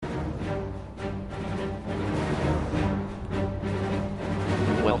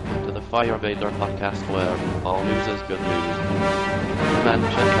Fire Vader podcast where all news is good news. And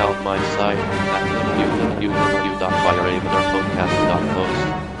check out my site at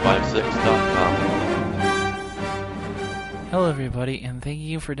www.firevaderpodcast.post56.com. Hello everybody, and thank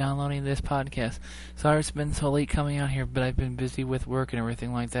you for downloading this podcast. Sorry it's been so late coming out here, but I've been busy with work and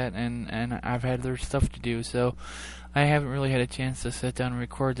everything like that, and I've had other stuff to do, so I haven't really had a chance to sit down and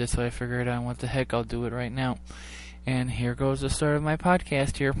record this, so I figured on what the heck, I'll do it right now. And here goes the start of my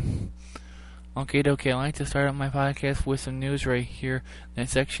podcast here. Okay, I like to start out my podcast with some news right here. That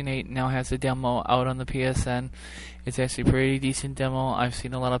Section 8 now has a demo out on the PSN. It's actually a pretty decent demo. I've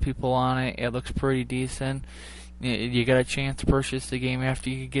seen a lot of people on it. It looks pretty decent. You got a chance to purchase the game after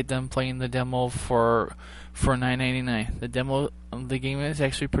you get done playing the demo for $9.99. The game is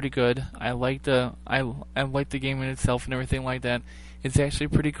actually pretty good. I like the game in itself and everything like that. It's actually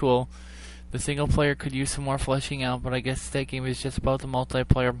pretty cool. The single player could use some more fleshing out, but I guess that game is just about the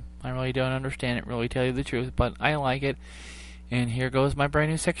multiplayer. I really don't understand it, really tell you the truth, but I like it. And here goes my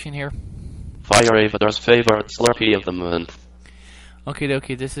brand new section here. Fire Vader's favorite Slurpee of the month. Okay,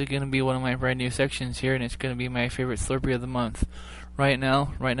 this is going to be one of my brand new sections here, and it's going to be my favorite Slurpee of the month. Right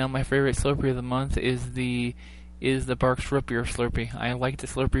now, my favorite Slurpee of the month is the Barks Root Beer Slurpee. I like the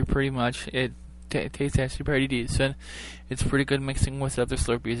Slurpee pretty much. It tastes actually pretty decent. It's pretty good mixing with other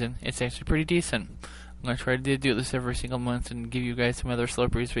Slurpees, and it's actually pretty decent. I'm going to try to do this every single month and give you guys some other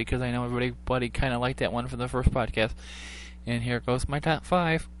Slurpees because I know everybody kind of liked that one from the first podcast. And here goes my top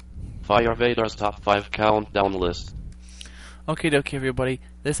 5. Fire Vader's top 5 countdown list. Okay, everybody.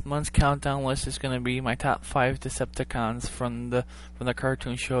 This month's countdown list is going to be my top 5 Decepticons from the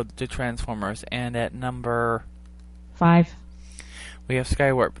cartoon show The Transformers. And at number 5, we have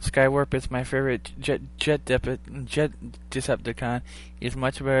Skywarp. Skywarp is my favorite jet Decepticon. He's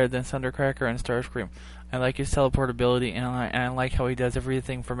much better than Thundercracker and Starscream. I like his teleportability, and I like how he does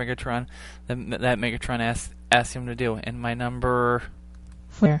everything for Megatron that Megatron asks him to do. And my number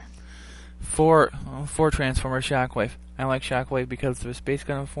 4 Transformer, Shockwave. I like Shockwave because of his space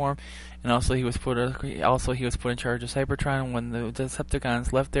gun form, and also he was put in charge of Cybertron when the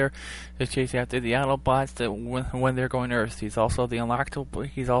Decepticons left there to chase after the Autobots when they're going to Earth. He's also the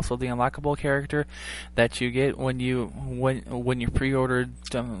unlockable character that you get when you pre-ordered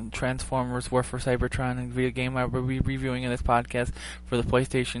Transformers War for Cybertron and video game I will be reviewing in this podcast for the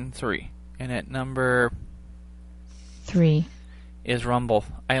PlayStation 3. And at number 3 is Rumble.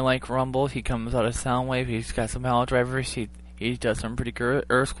 I like Rumble. He comes out of Soundwave. He's got some Hell Drivers. He does some pretty good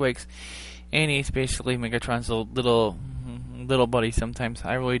earthquakes, and he's basically Megatron's little buddy sometimes.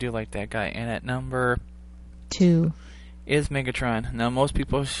 I really do like that guy. And at number 2 is Megatron. Now most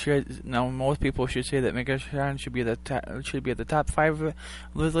people should say that Megatron should be at the top 5 of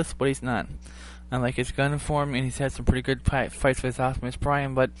the list, but he's not. I like his gun form, and he's had some pretty good fights with Optimus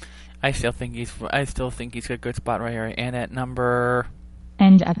Prime, but I still think he's got a good spot right here. And at number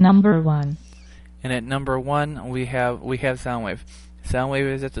 1, we have Soundwave.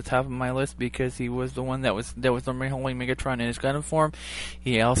 Soundwave is at the top of my list because he was the one that was normally holding Megatron in his gun form.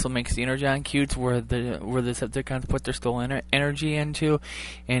 He also makes the Energon cutes where the Decepticons put their stolen energy into,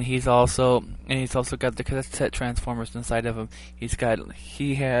 and he's also got the cassette transformers inside of him.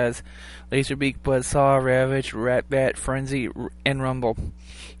 He has Laserbeak, Buzzsaw, Ravage, Ratbat, Frenzy, and Rumble.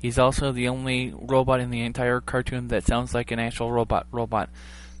 He's also the only robot in the entire cartoon that sounds like an actual robot.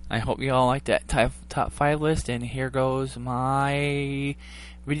 I hope you all like that top 5 list, and here goes my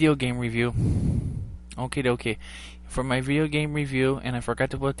video game review. Okay. For my video game review, and I forgot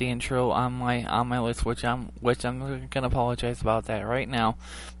to put the intro on my list, which I'm gonna apologize about that right now.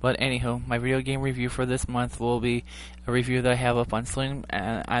 But anywho, my video game review for this month will be a review that I have up on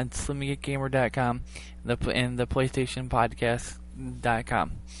SlimGamer.com and the PlayStation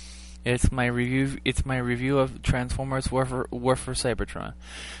Podcast.com. It's my review of Transformers War for Cybertron.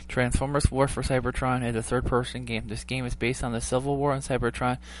 Transformers War for Cybertron is a third-person game. This game is based on the Civil War on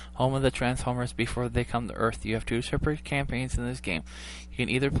Cybertron, home of the Transformers before they come to Earth. You have 2 separate campaigns in this game. You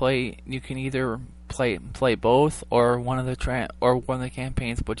can either play both or one of the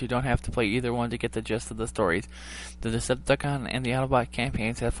campaigns, but you don't have to play either one to get the gist of the stories. The Decepticon and the Autobot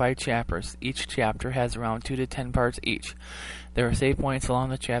campaigns have 5 chapters. Each chapter has around 2 to 10 parts each. There are save points along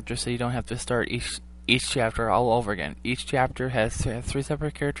the chapter, so you don't have to start each chapter all over again. Each chapter has 3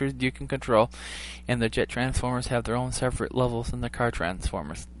 separate characters you can control, and the Jet Transformers have their own separate levels than the Car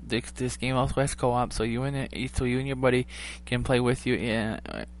Transformers. This game also has co-op, so you and your buddy can play with you,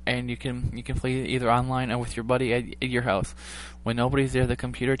 and you can play either online or with your buddy at your house. When nobody's there, the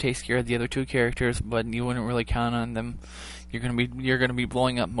computer takes care of the other 2 characters, but you wouldn't really count on them. You're gonna be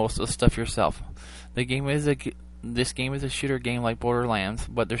blowing up most of the stuff yourself. The game is This game is a shooter game like Borderlands,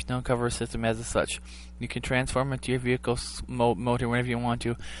 but there's no cover system as such. You can transform into your vehicle's motor whenever you want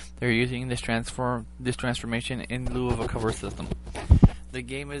to. They're using this transformation in lieu of a cover system. The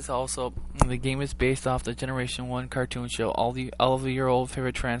game is based off the Generation 1 cartoon show. All of your old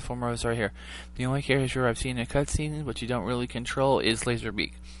favorite Transformers are here. The only character I've seen in cutscenes, but you don't really control, is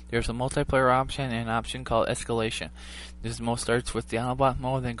Laserbeak. There's a multiplayer option and an option called Escalation. This mode starts with the Autobot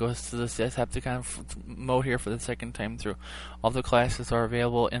mode, then goes to the Decepticon mode here for the second time through. All the classes are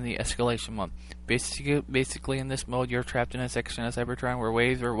available in the Escalation mode. Basically, in this mode, you're trapped in a section of Cybertron where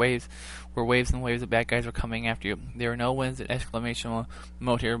waves and waves of bad guys are coming after you. There are no wins in exclamation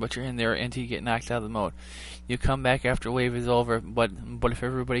mode here, but you're in there until you get knocked out of the mode. You come back after wave is over, but if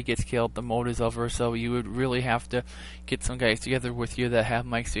everybody gets killed, the mode is over. So you would really have to get some guys together with you that have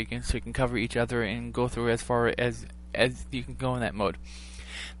mics so you can cover each other and go through as far as you can go in that mode.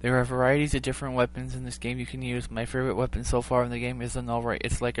 There are varieties of different weapons in this game you can use. My favorite weapon so far in the game is the Null.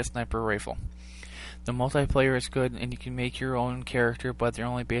 It's like a sniper rifle. The multiplayer is good, and you can make your own character, but they're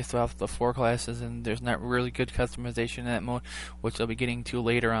only based off the 4 classes, and there's not really good customization in that mode, which I'll be getting to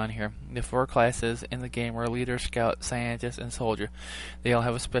later on here. The 4 classes in the game are Leader, Scout, Scientist, and Soldier. They all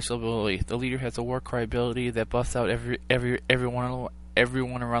have a special ability. The Leader has a war cry ability that buffs out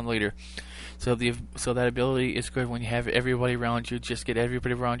everyone around the leader. So that ability is good when you have everybody around you. Just get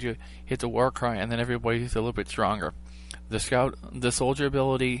everybody around you, hit the war cry, and then everybody's a little bit stronger. The soldier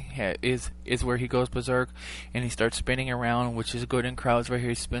ability is where he goes berserk and he starts spinning around, which is good in crowds. Right here,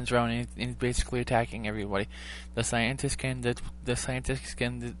 he spins around and he's basically attacking everybody. The scientist can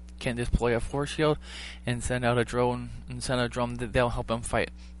display a force shield and send out a drone that'll help him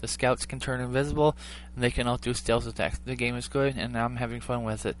fight. The scouts can turn invisible and they can all do stealth attacks. The game is good and I'm having fun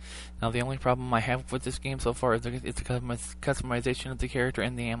with it. Now the only problem I have with this game so far is it's the customization of the character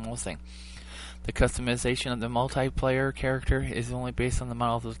and the ammo thing. The customization of the multiplayer character is only based on the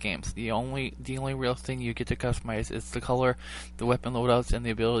model of those games. The only real thing you get to customize is the color, the weapon loadouts, and the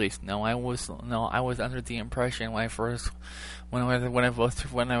abilities. Now I was under the impression when I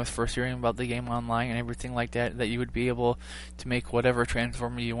was first hearing about the game online and everything like that you would be able to make whatever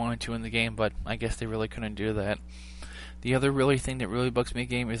transformer you wanted to in the game, but I guess they really couldn't do that. The other really thing that really bugs me in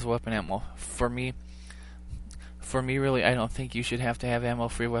the game is weapon ammo. For me, really, I don't think you should have to have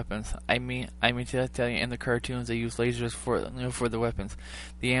ammo-free weapons. I mean, to tell you, in the cartoons, they use lasers for the weapons.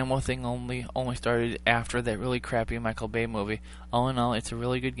 The ammo thing only started after that really crappy Michael Bay movie. All in all, it's a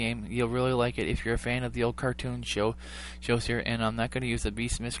really good game. You'll really like it if you're a fan of the old cartoon shows here. And I'm not going to use the B.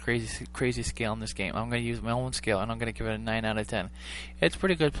 Smith's crazy scale in this game. I'm going to use my own scale, and I'm going to give it a 9 out of 10. It's a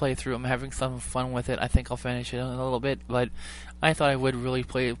pretty good playthrough. I'm having some fun with it. I think I'll finish it in a little bit, but I thought I would really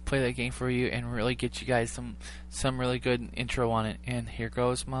play that game for you and really get you guys some really good intro on it. And here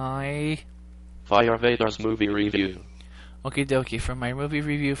goes my Fire Vader's movie review. Okie dokie. For my movie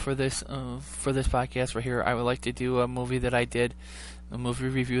review for this podcast right here, I would like to do a movie review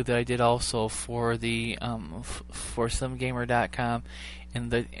that I did also for the for SomeGamer.com and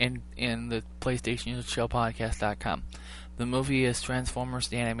the PlayStation Show Podcast.com. The movie is Transformers: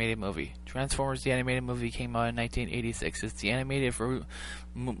 The Animated Movie. Transformers: The Animated Movie came out in 1986. It's the animated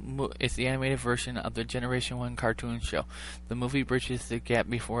version of the Generation 1 cartoon show. The movie bridges the gap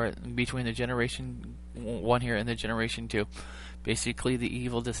between the Generation 1 here and the Generation 2. Basically, the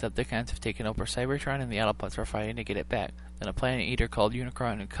evil Decepticons have taken over Cybertron and the Autobots are fighting to get it back. Then a planet eater called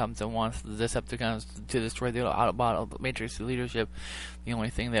Unicron comes and wants the Decepticons to destroy the Autobot Matrix leadership. The only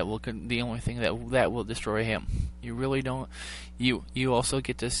thing that will destroy him. You really don't. You also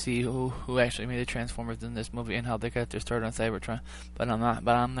get to see who actually made the Transformers in this movie and how they got their start on Cybertron. But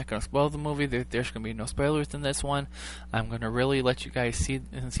I'm not going to spoil the movie. There's going to be no spoilers in this one. I'm going to really let you guys see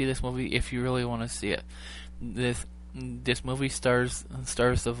this movie if you really want to see it. This movie stars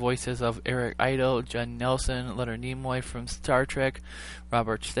the voices of Eric Idle, Judd Nelson, Leonard Nimoy from Star Trek,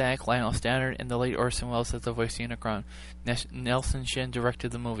 Robert Stack, Lionel Stannard, and the late Orson Welles as the voice of Unicron. Nelson Shin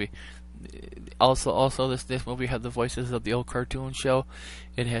directed the movie. Also, this movie had the voices of the old cartoon show.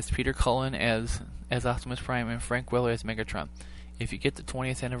 It has Peter Cullen as Optimus Prime and Frank Welker as Megatron. If you get the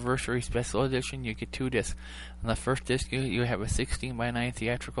 20th anniversary special edition, you get 2 discs. On the first disc, you have a 16:9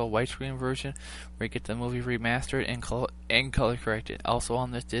 theatrical widescreen version where you get the movie remastered and color corrected. Also on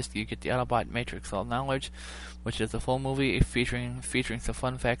this disc, you get the Autobot Matrix of Knowledge, which is a full movie featuring some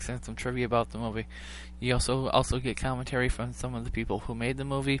fun facts and some trivia about the movie. You also get commentary from some of the people who made the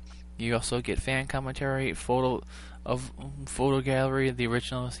movie. You also get fan commentary, photo gallery, the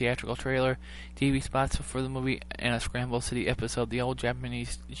original theatrical trailer, TV spots for the movie, and a Scramble City episode, the old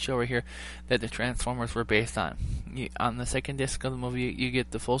Japanese show right here that the Transformers were based on. On the second disc of the movie, you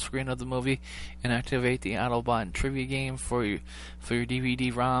get the full screen of the movie and activate the Autobot trivia game for your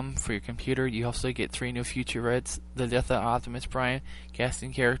DVD-ROM for your computer. You also get 3 new Future Reds, the death of Optimus Prime,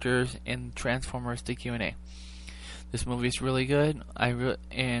 casting characters, and Transformers the Q&A. This movie is really good.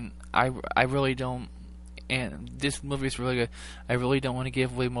 This movie is really good. I really don't want to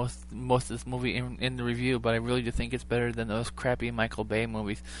give away most of this movie in the review, but I really do think it's better than those crappy Michael Bay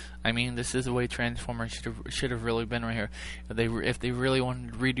movies. I mean, this is the way Transformers should have really been right here. If they really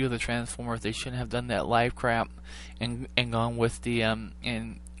wanted to redo the Transformers, they shouldn't have done that live crap and gone with the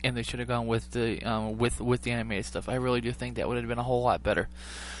and they should have gone with the animated stuff. I really do think that would have been a whole lot better.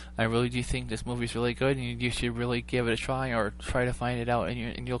 I really do think this movie is really good, and you should really give it a try or try to find it out in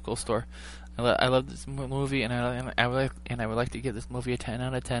your local store. I love this movie, and I would like to give this movie a 10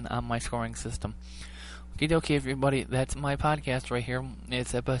 out of 10 on my scoring system. Okie dokie, everybody, that's my podcast right here.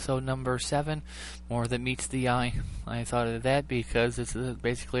 It's episode number 7, More Than Meets the Eye. I thought of that because this is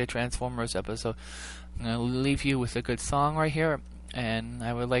basically a Transformers episode. I'm going to leave you with a good song right here. And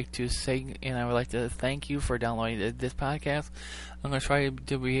I would like to thank you for downloading this podcast. I'm going to try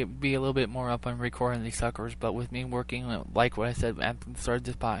to be a little bit more up on recording these suckers, but with me working, like what I said at the start of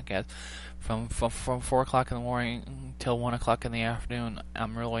this podcast, from 4 o'clock in the morning till 1 o'clock in the afternoon,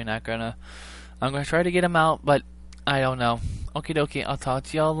 I'm going to try to get them out, but I don't know. Okie dokie, I'll talk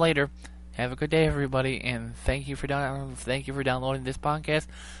to y'all later. Have a good day, everybody, and thank you for downloading this podcast.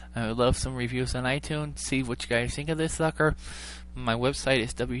 I would love some reviews on iTunes. See what you guys think of this sucker. My website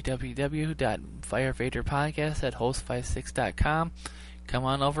is www.firefighterpodcast@host56.com. Come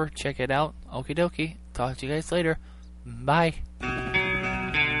on over, check it out. Okie dokie. Talk to you guys later. Bye.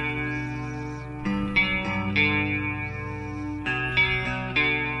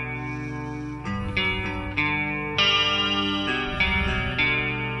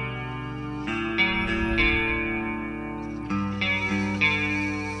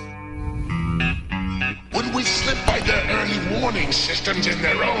 Warning systems in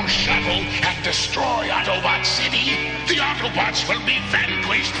their own shuttle and destroy Autobot City, the Autobots will be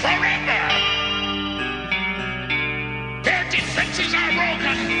vanquished forever! Their defenses are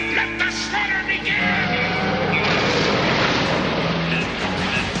broken! Let the slaughter begin!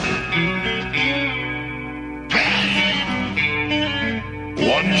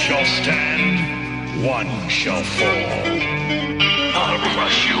 One shall stand, one shall fall. I'll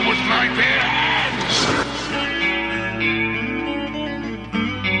crush you with my bare hands!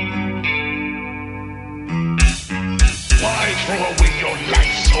 Why throw away your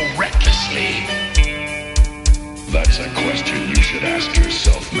life so recklessly? That's a question you should ask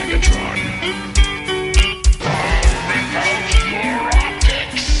yourself, Megatron. I'll rip out your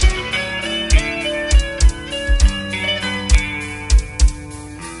optics!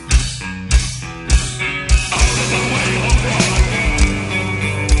 Out of the way, Ultron!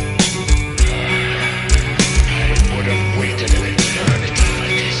 I would have waited an eternity for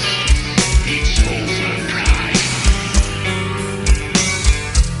this. It's over, Prime.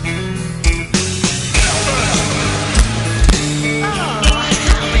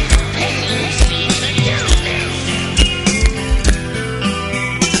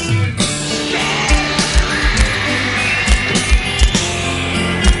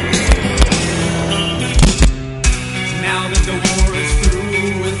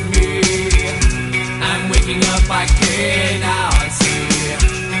 I cannot see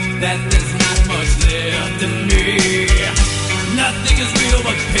that there's not much left in me. Nothing is real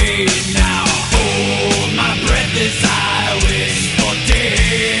but pain now. Hold my breath as I wish for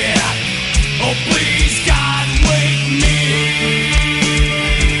death. Oh please God, wake me.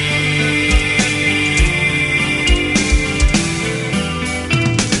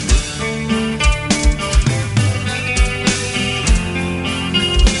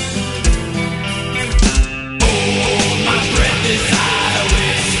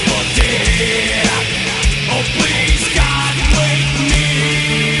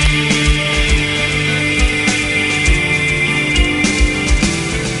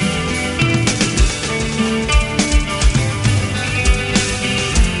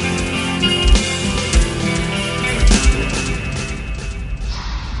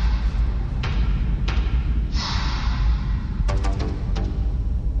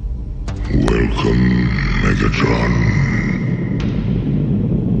 Welcome, Megatron.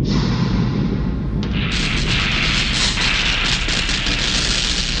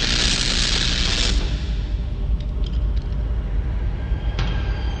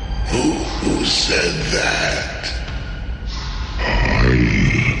 Who said that?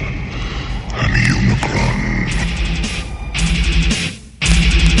 I'm Unicron.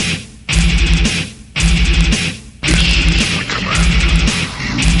 This is my command.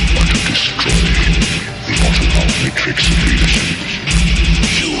 You are to destroy the Autobot matrix of leadership.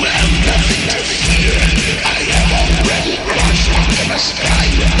 You have nothing to fear. I have already crushed Optimus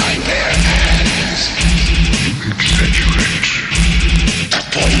Prime with my bare hands. You exaggerate. The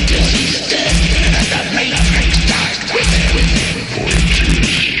point is he's dead, and the matrix died with him. The point is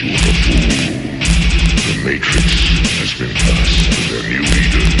you're a fool. The matrix has been passed to their new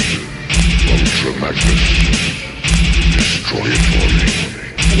leader, Ultra Magnus. Destroy it for me.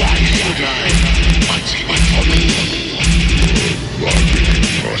 Why should I? What's in it for me? Logic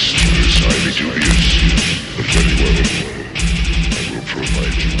must is highly dubious, but very well. I will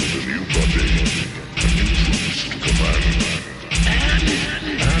provide you with a new body, a new troops to command, and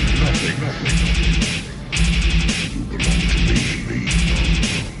nothing. You belong to me.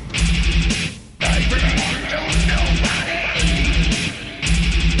 I belong to nobody.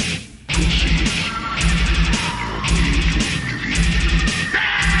 Proceed.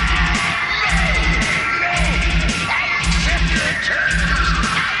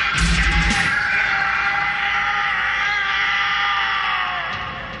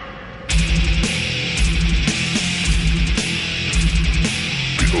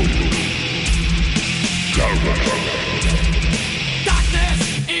 Darkness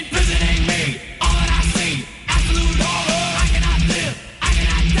imprisoning me. All that I see, absolute horror. I cannot live, I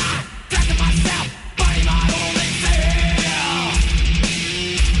cannot die. Trapped in myself, body my only fear.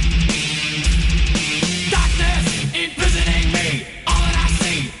 Darkness imprisoning me. All that I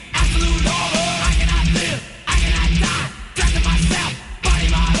see, absolute horror. I cannot live, I cannot die. Trapped in myself, body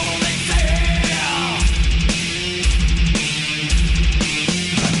my only fear.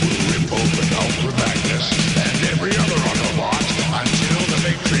 Rip open Ultra Magnus and every other Autobot until the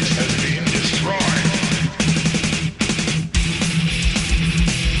Matrix has been destroyed.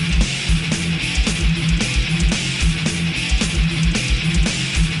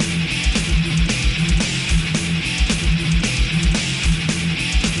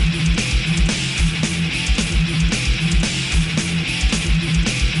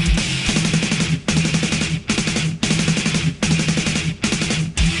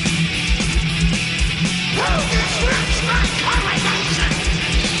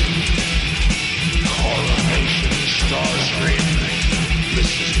 Coronation Starscream.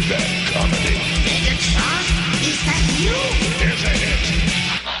 This is bad comedy. Megatron? Is that you? Here's a hit.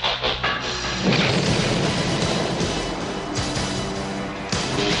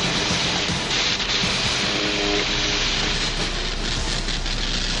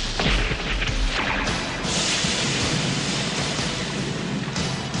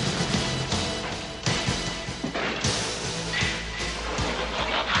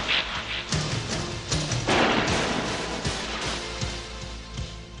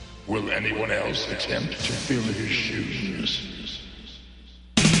 Will anyone else attempt to fill his shoes?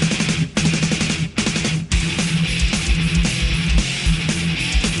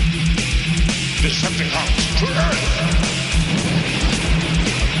 Decepticons to Earth!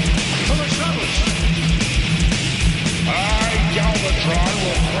 To the shuttles! Galvatron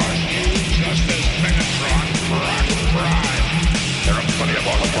will crush you just as Megatron crushed Prime. There are plenty of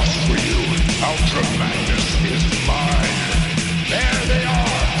Autobots for you. Ultra Magnus is mine. There they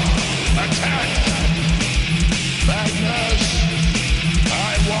are! Attack! Magnus!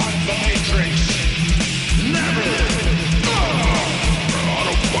 I want the Matrix! Never!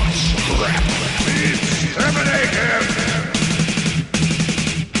 Autobots, crap! Exterminate him!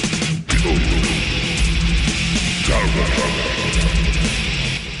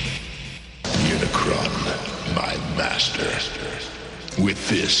 Unicron, my master. With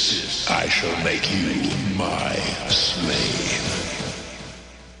this, I shall make you my slave.